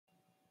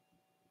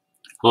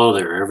Hello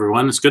there,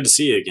 everyone. It's good to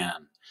see you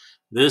again.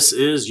 This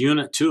is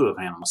Unit 2 of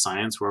Animal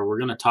Science, where we're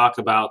going to talk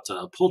about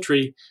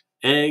poultry,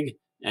 egg,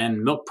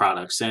 and milk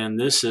products. And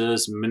this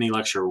is mini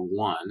lecture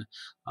 1.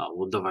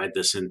 We'll divide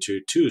this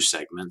into 2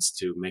 segments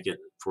to make it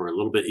for a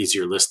little bit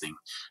easier listening.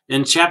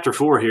 In Chapter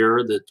 4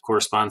 here, that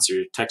corresponds to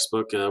your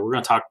textbook, we're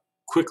going to talk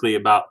quickly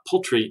about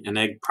poultry and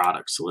egg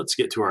products. So let's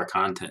get to our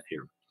content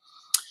here.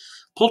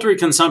 Poultry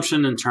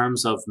consumption in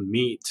terms of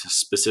meat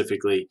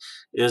specifically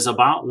is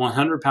about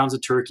 100 pounds of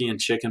turkey and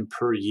chicken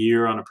per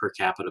year on a per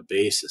capita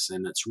basis.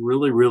 And it's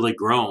really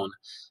grown.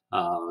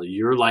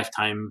 Your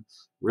lifetime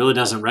really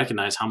doesn't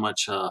recognize how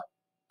much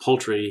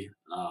poultry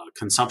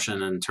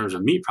consumption in terms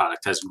of meat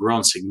product has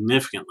grown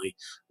significantly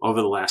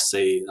over the last,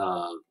 say,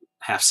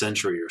 half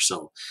century or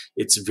so.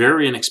 It's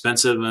very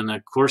inexpensive and,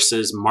 of course,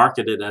 is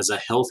marketed as a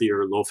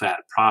healthier,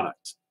 low-fat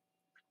product.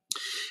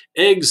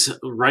 Eggs,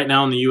 right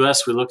now in the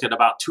U.S., we look at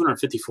about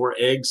 254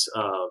 eggs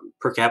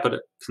per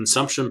capita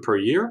consumption per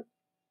year.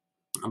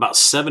 About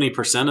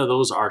 70% of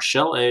those are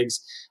shell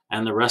eggs,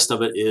 and the rest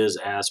of it is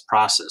as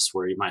processed,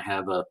 where you might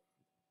have a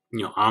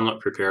omelet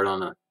prepared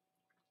on a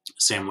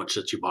sandwich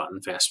that you bought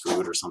in fast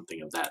food or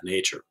something of that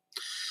nature.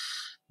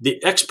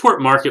 The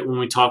export market, when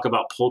we talk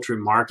about poultry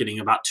marketing,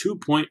 about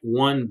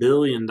 $2.1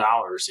 billion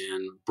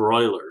in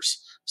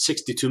broilers,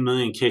 62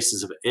 million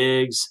cases of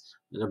eggs,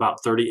 at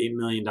about $38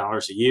 million a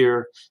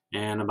year,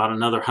 and about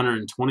another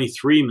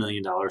 $123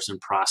 million in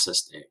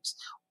processed eggs.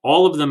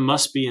 All of them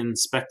must be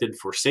inspected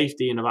for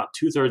safety, and about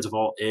 2/3 of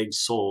all eggs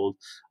sold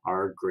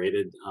are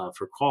graded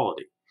for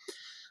quality.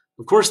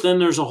 Of course, then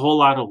there's a whole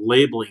lot of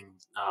labeling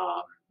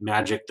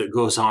magic that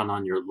goes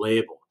on your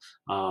label.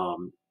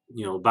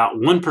 About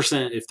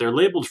 1%, if they're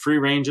labeled free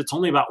range, it's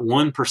only about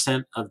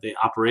 1% of the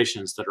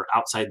operations that are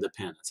outside the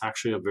pen. It's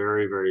actually a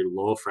very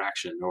low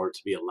fraction in order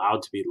to be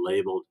allowed to be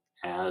labeled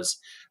as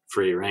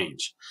free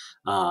range.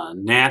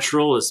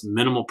 Natural is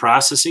minimal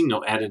processing,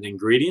 no added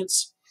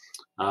ingredients.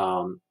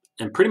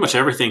 And pretty much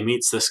everything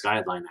meets this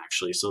guideline,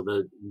 actually. So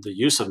the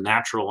use of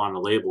natural on a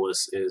label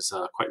is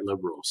quite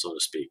liberal, so to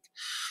speak.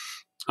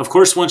 Of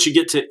course, once you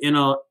get to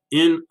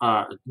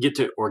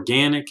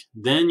organic,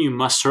 then you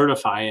must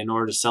certify in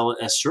order to sell it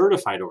as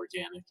certified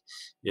organic.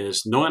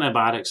 Is no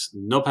antibiotics,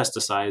 no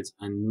pesticides,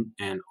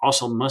 and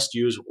also must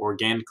use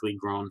organically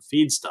grown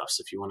feedstuffs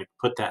if you want to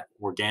put that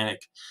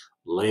organic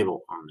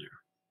label on there.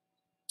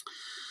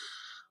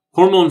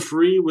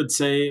 Hormone-free would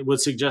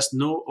suggest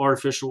no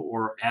artificial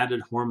or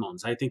added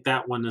hormones. I think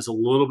that one is a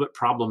little bit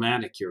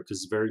problematic here because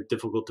it's very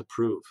difficult to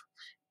prove.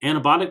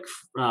 Antibiotic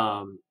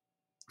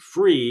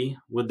free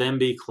would then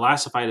be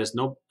classified as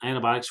no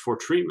antibiotics for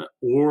treatment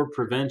or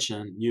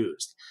prevention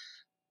used.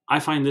 I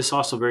find this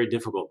also very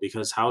difficult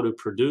because how do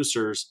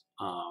producers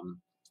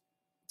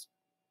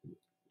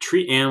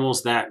treat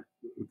animals that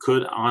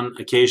could on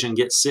occasion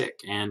get sick?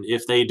 And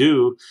if they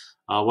do,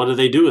 what do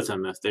they do with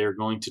them if they're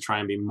going to try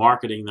and be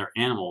marketing their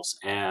animals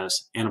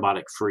as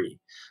antibiotic free?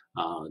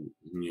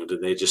 Do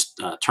they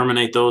just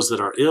terminate those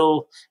that are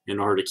ill in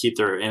order to keep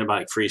their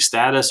antibiotic free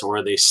status, or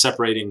are they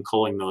separating,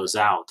 culling those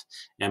out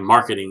and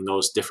marketing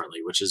those differently,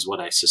 which is what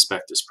I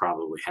suspect is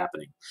probably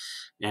happening.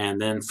 And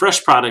then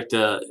fresh product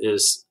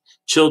is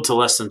chilled to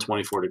less than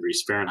 24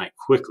 degrees Fahrenheit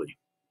quickly,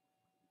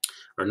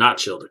 or not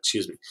chilled,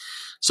 excuse me.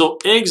 So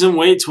eggs and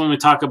weights, when we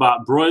talk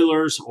about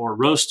broilers or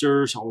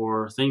roasters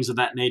or things of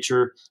that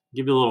nature,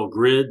 give you a little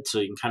grid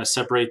so you can kind of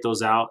separate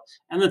those out,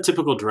 and the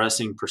typical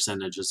dressing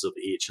percentages of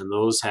each. And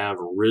those have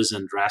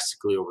risen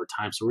drastically over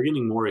time. So we're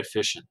getting more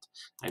efficient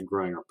at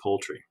growing our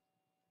poultry.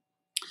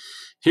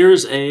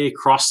 Here's a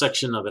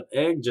cross-section of an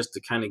egg just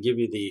to kind of give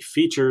you the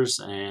features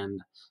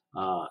and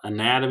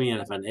anatomy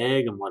of an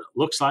egg and what it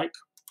looks like.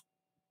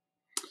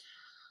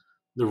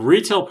 The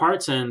retail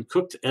parts and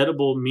cooked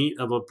edible meat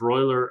of a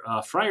broiler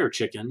fryer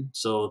chicken,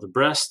 so the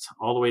breast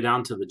all the way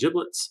down to the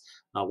giblets,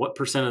 what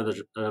percent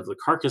of the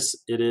carcass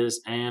it is,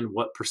 and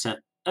what percent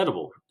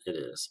edible it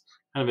is.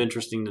 Kind of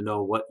interesting to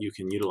know what you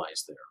can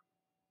utilize there.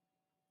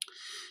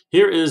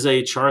 Here is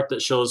a chart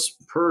that shows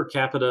per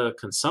capita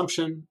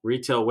consumption,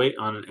 retail weight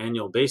on an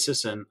annual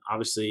basis, and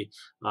obviously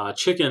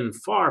chicken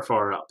far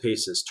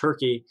outpaces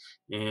turkey.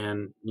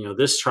 And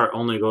this chart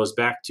only goes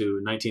back to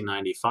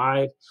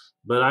 1995.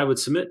 But I would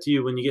submit to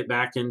you, when you get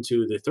back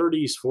into the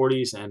 30s,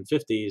 40s, and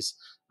 50s,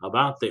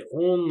 about the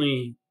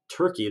only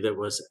turkey that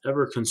was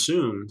ever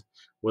consumed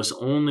was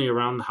only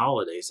around the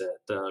holidays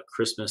at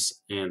Christmas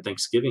and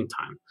Thanksgiving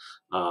time.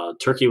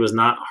 Turkey was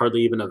not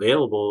hardly even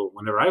available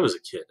whenever I was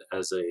a kid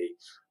as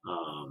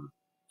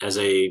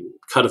a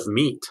cut of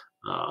meat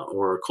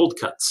or cold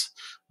cuts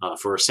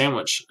for a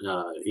sandwich,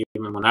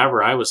 even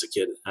whenever I was a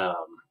kid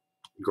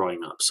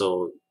growing up.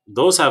 So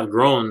those have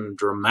grown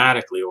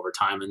dramatically over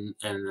time, and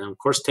of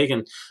course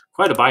taken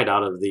quite a bite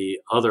out of the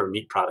other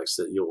meat products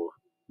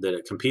that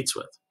it competes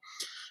with.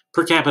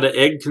 Per capita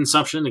egg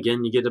consumption,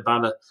 again, you get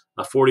about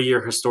a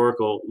 40-year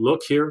historical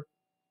look here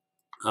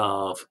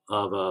of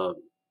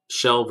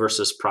shell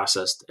versus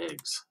processed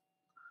eggs.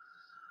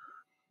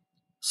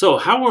 So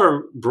how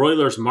are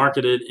broilers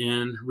marketed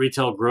in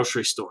retail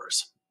grocery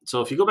stores?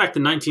 So if you go back to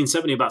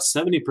 1970, about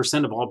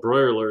 70% of all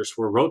broilers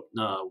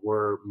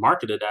were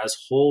marketed as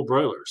whole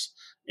broilers,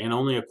 and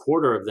only a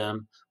quarter of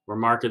them were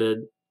marketed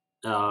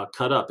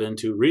cut up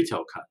into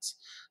retail cuts.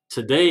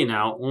 Today,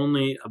 now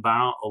only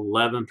about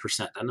 11%.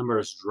 That number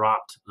has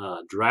dropped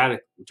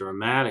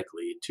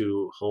dramatically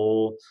to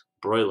whole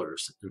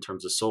broilers in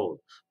terms of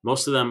sold.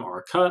 Most of them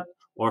are cut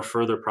or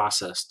further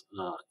processed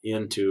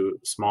into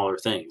smaller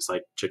things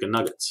like chicken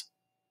nuggets.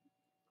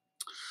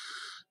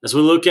 As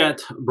we look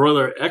at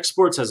broiler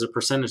exports as a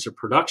percentage of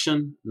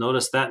production,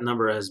 notice that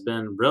number has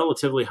been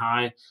relatively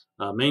high,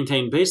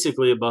 maintained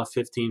basically above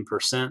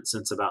 15%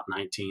 since about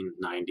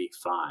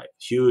 1995.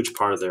 Huge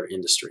part of their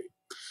industry.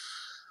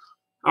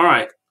 All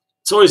right.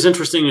 It's always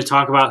interesting to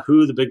talk about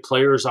who the big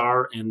players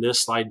are, and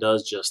this slide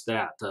does just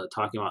that,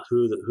 talking about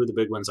who the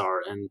big ones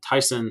are. And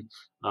Tyson,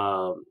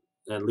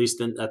 at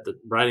least at the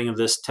writing of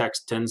this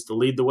text, tends to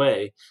lead the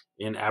way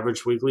in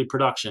average weekly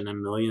production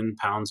and million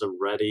pounds of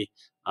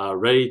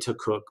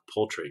ready-to-cook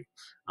poultry,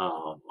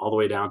 all the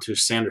way down to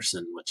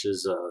Sanderson, which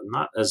is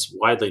not as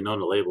widely known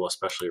a label,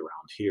 especially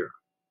around here.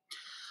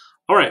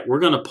 All right, we're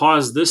going to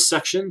pause this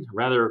section,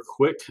 rather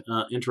quick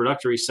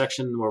introductory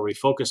section where we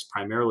focus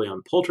primarily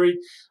on poultry.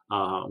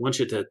 I want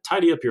you to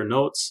tidy up your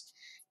notes,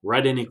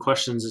 write any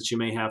questions that you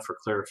may have for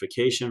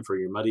clarification for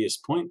your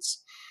muddiest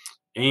points,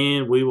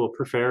 and we will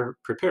prepare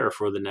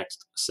for the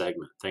next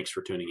segment. Thanks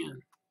for tuning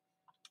in.